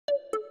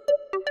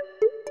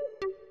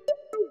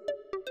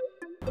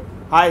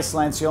Hi, it's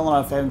Lance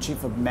Yolanoff,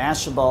 editor-in-chief of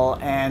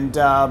Mashable, and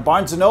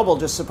Barnes & Noble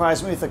just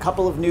surprised me with a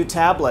couple of new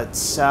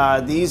tablets.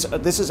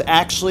 This is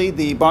actually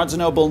the Barnes &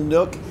 Noble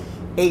Nook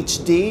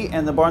HD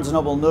and the Barnes &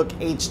 Noble Nook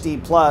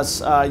HD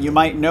Plus. You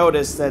might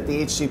notice that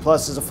the HD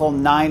Plus is a full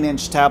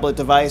 9-inch tablet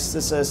device.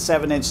 This is a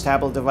 7-inch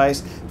tablet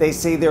device. They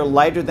say they're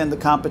lighter than the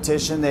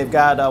competition. They've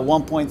got a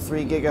 1.3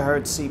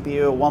 gigahertz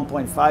CPU, a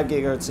 1.5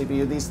 gigahertz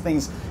CPU. These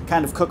things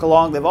kind of cook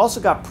along. They've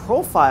also got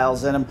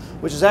profiles in them,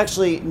 which is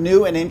actually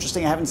new and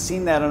interesting. I haven't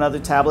seen that on other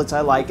tablets.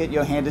 I like it. You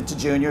hand it to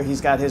Junior,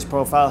 he's got his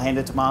profile. Hand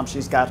it to Mom,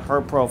 she's got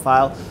her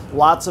profile.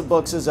 Lots of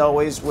books as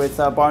always with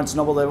Barnes &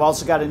 Noble. They've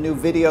also got a new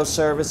video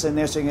service in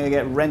there, so you're going to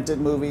get rented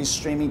movies,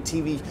 streaming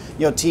TV,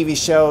 TV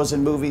shows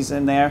and movies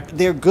in there.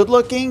 They're good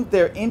looking,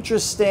 they're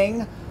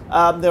interesting.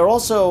 They're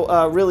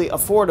also really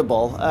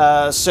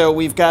affordable. So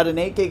we've got an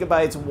 8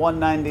 gigabytes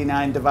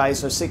 $199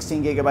 device, or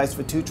 16 gigabytes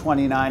for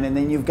 $229, and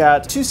then you've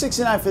got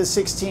 $269 for the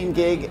 16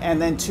 gig,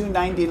 and then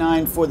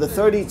 $299 for the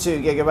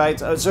 32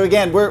 gigabytes. So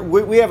again,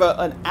 we have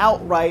an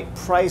outright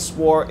price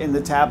war in the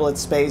tablet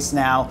space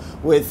now,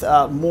 with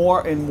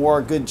more and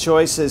more good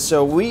choices.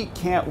 So we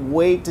can't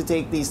wait to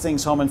take these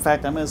things home. In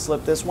fact, I'm going to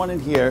slip this one in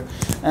here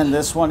and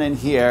this one in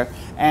here,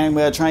 and I'm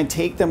going to try and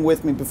take them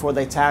with me before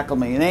they tackle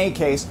me. In any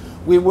case,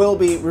 we will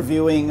be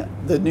reviewing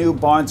the new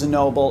Barnes &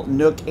 Noble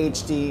Nook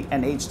HD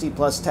and HD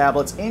Plus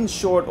tablets in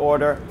short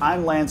order.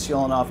 I'm Lance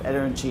Yolanoff,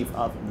 editor-in-chief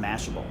of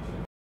Mashable.